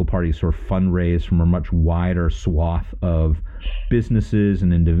political parties sort of fundraise from a much wider swath of businesses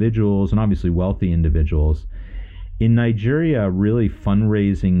and individuals, and obviously wealthy individuals, in Nigeria, really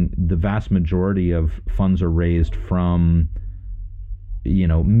fundraising, the vast majority of funds are raised from,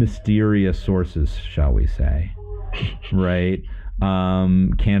 mysterious sources, shall we say, right?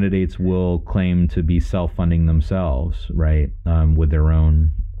 Candidates will claim to be self-funding themselves, right, with their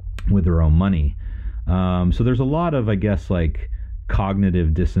own money. So there's a lot of, I guess, like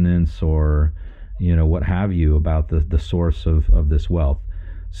cognitive dissonance or, what have you, about the source of this wealth.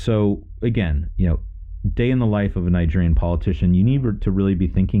 So again, day in the life of a Nigerian politician, you need to really be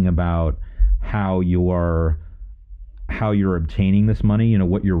thinking about how you're obtaining this money,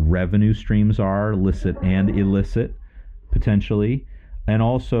 what your revenue streams are, licit and illicit, potentially. And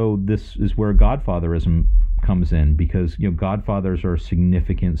also, this is where godfatherism comes in, because godfathers are a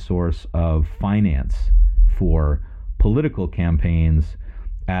significant source of finance for political campaigns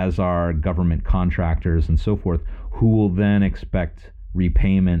as are government contractors and so forth, who will then expect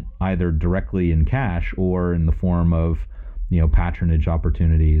repayment either directly in cash or in the form of, patronage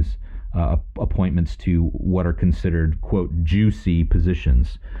opportunities, appointments to what are considered, quote, juicy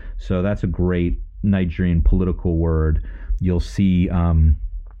positions. So that's a great Nigerian political word. You'll see,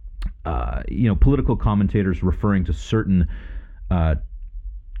 political commentators referring to certain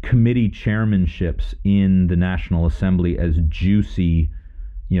committee chairmanships in the National Assembly as juicy,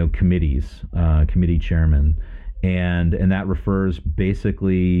 committees, committee chairman, and that refers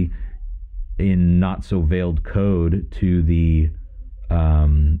basically, in not so veiled code, to the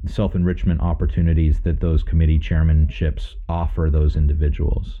self-enrichment opportunities that those committee chairmanships offer those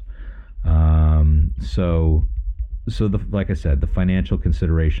individuals. Like I said, the financial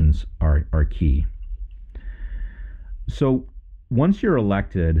considerations are key. So once you're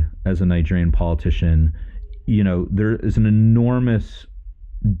elected as a Nigerian politician, there is an enormous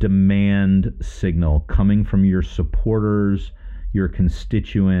demand signal coming from your supporters, your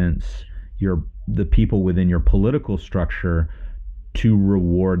constituents, the people within your political structure to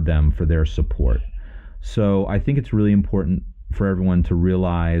reward them for their support. So I think it's really important for everyone to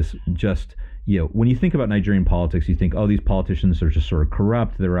realize, just, when you think about Nigerian politics, you think, oh, these politicians are just sort of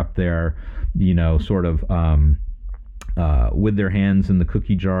corrupt. They're up there, sort of with their hands in the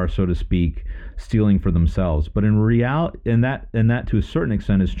cookie jar, so to speak, stealing for themselves. But in reality, and that to a certain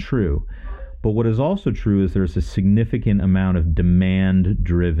extent is true. But what is also true is there's a significant amount of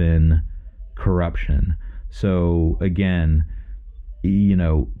demand-driven corruption. So again,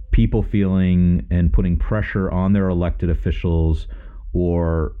 people feeling and putting pressure on their elected officials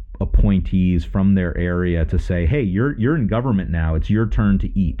or appointees from their area to say, hey, you're in government now, it's your turn to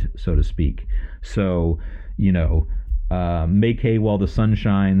eat, so to speak. So, make hay while the sun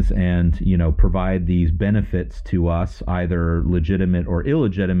shines, and provide these benefits to us, either legitimate or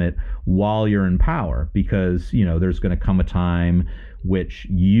illegitimate, while you're in power, because there's going to come a time which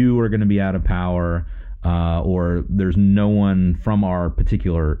you are going to be out of power, or there's no one from our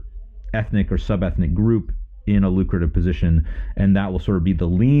particular ethnic or sub-ethnic group in a lucrative position, and that will sort of be the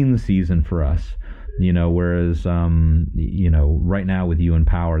lean season for us. Whereas right now with you in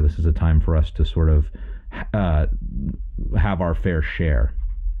power, this is a time for us to sort of have our fair share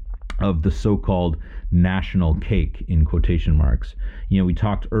of the so-called national cake, in quotation marks. We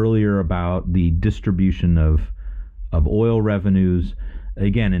talked earlier about the distribution of oil revenues.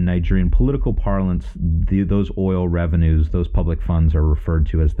 Again, in Nigerian political parlance, those oil revenues, those public funds, are referred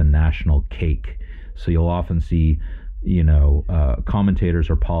to as the national cake. So you'll often see, commentators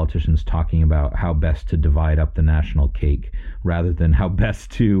or politicians talking about how best to divide up the national cake, rather than how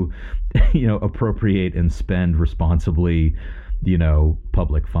best to, appropriate and spend responsibly,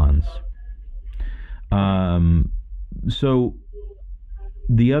 public funds. So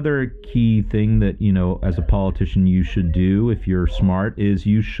the other key thing that, as a politician you should do, if you're smart, is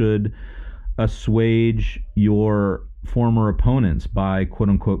you should assuage your former opponents by, quote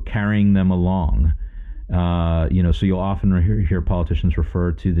unquote, carrying them along. So you'll often hear politicians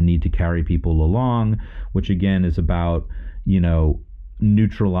refer to the need to carry people along, which again is about,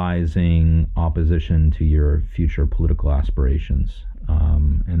 neutralizing opposition to your future political aspirations.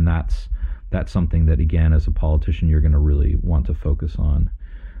 And that's something that, again, as a politician, you're going to really want to focus on.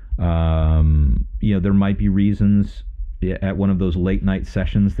 There might be reasons at one of those late night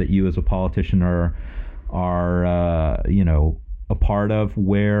sessions that you as a politician are a part of,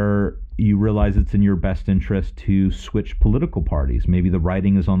 where you realize it's in your best interest to switch political parties. Maybe the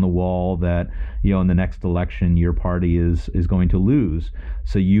writing is on the wall that, in the next election your party is going to lose.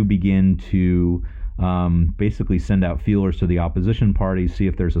 So you begin to basically send out feelers to the opposition party, see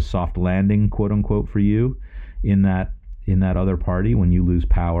if there's a soft landing, quote unquote, for you in that other party when you lose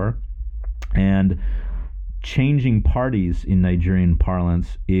power. And changing parties in Nigerian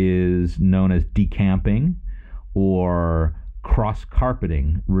parlance is known as decamping, or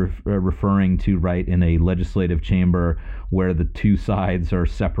cross-carpeting, referring to, right, in a legislative chamber where the two sides are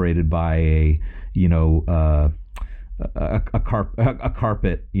separated by a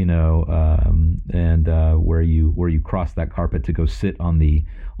carpet, and where you cross that carpet to go sit on the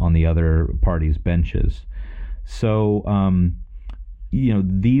other party's benches. So,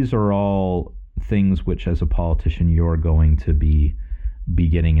 these are all things which, as a politician, you're going to be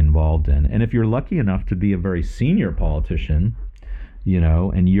getting involved in. And if you're lucky enough to be a very senior politician,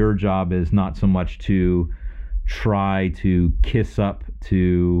 and your job is not so much to try to kiss up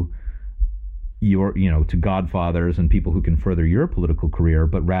to your, to godfathers and people who can further your political career,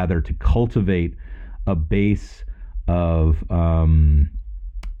 but rather to cultivate a base of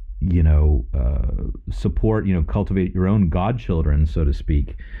support, cultivate your own godchildren, so to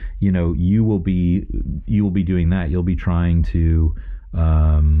speak, you will be doing that. You'll be trying to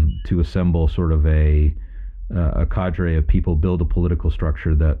assemble sort of a cadre of people, build a political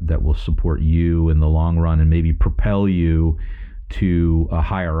structure that will support you in the long run and maybe propel you to a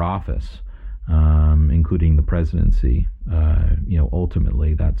higher office, including the presidency.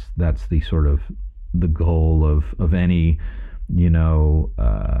 Ultimately, that's the sort of the goal of any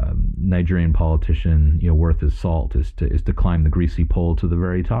Nigerian politician worth his salt, is to climb the greasy pole to the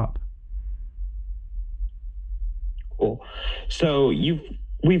very top. Cool. So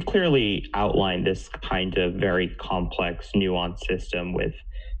we've clearly outlined this kind of very complex, nuanced system with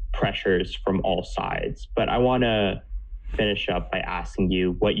pressures from all sides. But I want to finish up by asking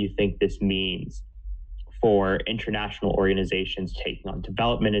you what you think this means for international organizations taking on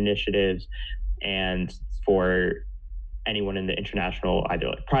development initiatives, and for anyone in the international, either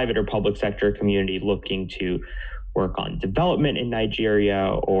like private or public sector community, looking to work on development in Nigeria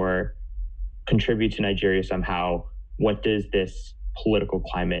or contribute to Nigeria somehow. What does this political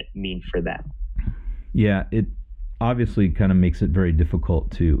climate mean for them? Yeah, it obviously kind of makes it very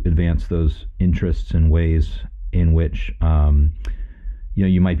difficult to advance those interests in ways in which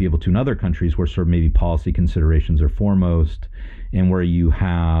you might be able to in other countries, where sort of maybe policy considerations are foremost, and where you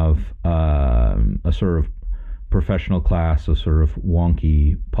have a sort of professional class of sort of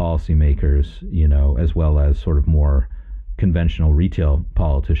wonky policymakers, as well as sort of more conventional retail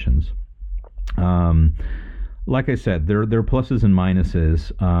politicians. Like I said, there are pluses and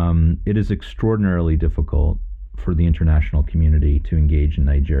minuses. It is extraordinarily difficult for the international community to engage in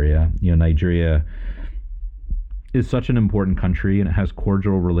Nigeria. Nigeria is such an important country, and it has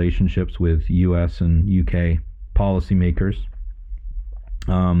cordial relationships with U.S. and U.K. policymakers.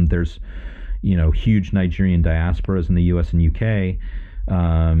 There's huge Nigerian diasporas in the U.S. and U.K.,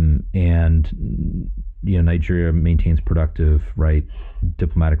 and Nigeria maintains productive,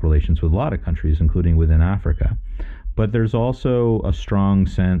 diplomatic relations with a lot of countries, including within Africa. But there's also a strong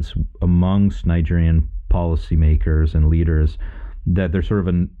sense amongst Nigerian policymakers and leaders that there's sort of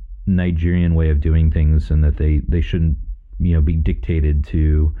a Nigerian way of doing things, and that they shouldn't be dictated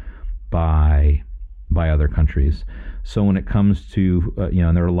to by other countries. So when it comes to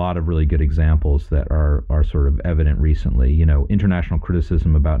and there are a lot of really good examples that are sort of evident recently. International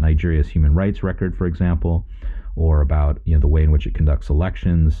criticism about Nigeria's human rights record, for example, or about the way in which it conducts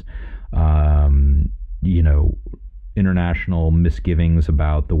elections. International misgivings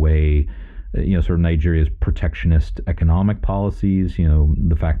about the way sort of Nigeria's protectionist economic policies.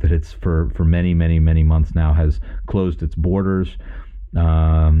 The fact that it's for many months now has closed its borders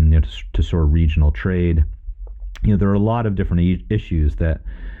to sort of regional trade. There are a lot of different issues that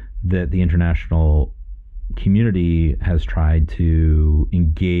the international community has tried to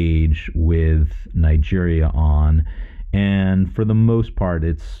engage with Nigeria on, and for the most part,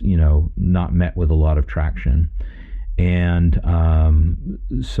 it's not met with a lot of traction. And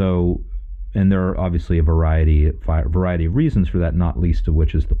and there are obviously a variety of reasons for that, not least of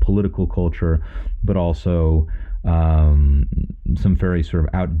which is the political culture, but also some very sort of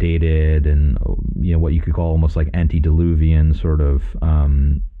outdated and what you could call almost like antediluvian sort of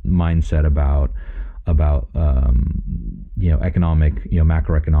mindset about economic,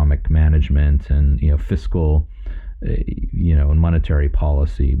 macroeconomic management and fiscal and monetary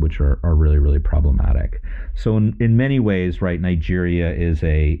policy, which are really, really problematic. So in many ways, Nigeria is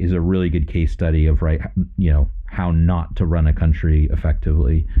a really good case study of how not to run a country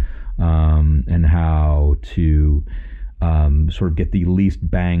effectively, and how to sort of get the least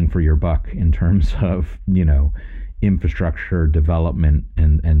bang for your buck in terms of infrastructure development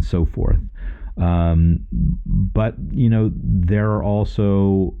and so forth. But there are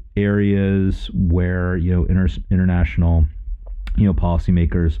also areas where international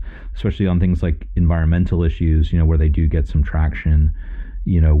policymakers, especially on things like environmental issues, where they do get some traction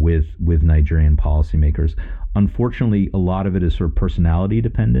with Nigerian policymakers. Unfortunately, a lot of it is sort of personality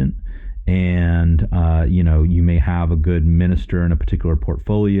dependent, and you may have a good minister in a particular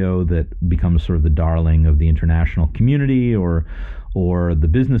portfolio that becomes sort of the darling of the international community or the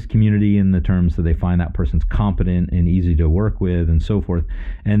business community, in the terms that they find that person's competent and easy to work with and so forth.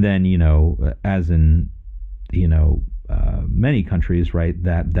 And then, as in, many countries,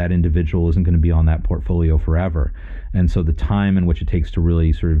 that individual isn't going to be on that portfolio forever. And so the time in which it takes to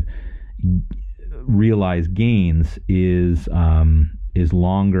really sort of realize gains is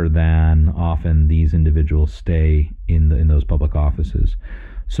longer than often these individuals stay in those public offices.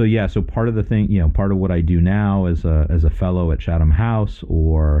 So part of the thing, part of what I do now as a fellow at Chatham House,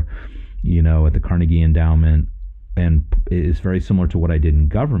 or at the Carnegie Endowment, is very similar to what I did in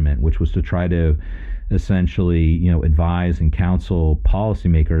government, which was to try to essentially, advise and counsel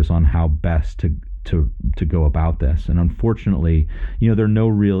policymakers on how best to go about this. And unfortunately, there are no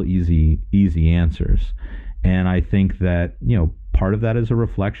real easy answers. And I think that, part of that is a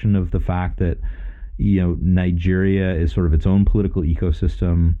reflection of the fact that, Nigeria is sort of its own political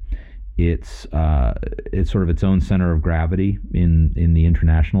ecosystem. It's sort of its own center of gravity in the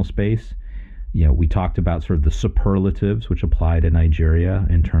international space. We talked about sort of the superlatives which apply to Nigeria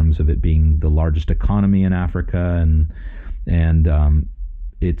in terms of it being the largest economy in Africa and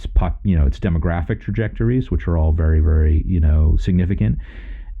its demographic trajectories, which are all very, very, significant.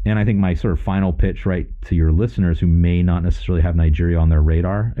 And I think my sort of final pitch, right, to your listeners who may not necessarily have Nigeria on their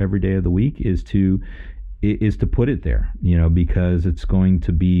radar every day of the week is to put it there, because it's going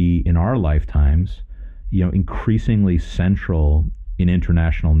to be in our lifetimes, increasingly central in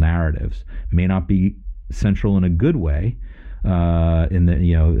international narratives. May not be central in a good way, in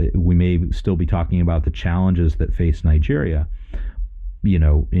that, we may still be talking about the challenges that face Nigeria,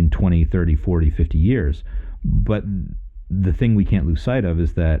 in 20, 30, 40, 50 years. But the thing we can't lose sight of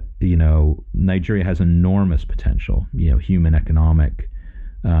is that, Nigeria has enormous potential, human economic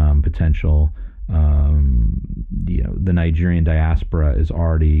potential. The Nigerian diaspora is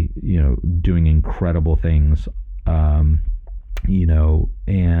already, doing incredible things, and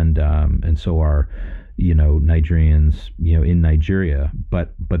so are, Nigerians, in Nigeria.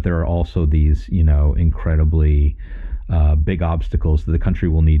 But there are also these, incredibly big obstacles that the country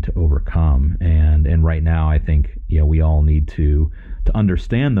will need to overcome. And right now, I think, we all need to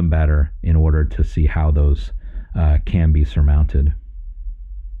understand them better in order to see how those can be surmounted.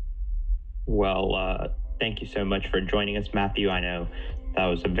 Well, thank you so much for joining us, Matthew. I know that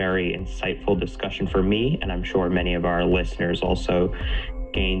was a very insightful discussion for me, and I'm sure many of our listeners also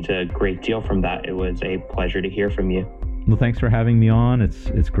gained a great deal from that. It was a pleasure to hear from you. Well, thanks for having me on.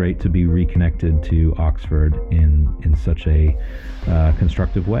 It's great to be reconnected to Oxford in such a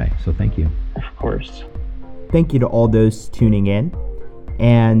constructive way. So thank you. Of course. Thank you to all those tuning in.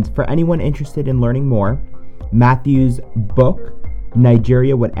 And for anyone interested in learning more, Matthew's book,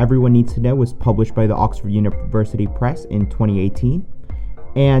 Nigeria, What Everyone Needs to Know, was published by the Oxford University Press in 2018.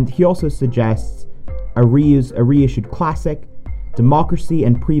 And he also suggests a reissued classic, Democracy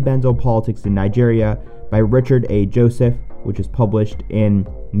and Prebendal Politics in Nigeria, by Richard A. Joseph, which was published in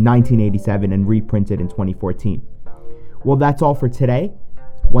 1987 and reprinted in 2014. Well, that's all for today.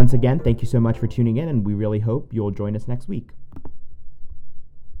 Once again, thank you so much for tuning in, and we really hope you'll join us next week.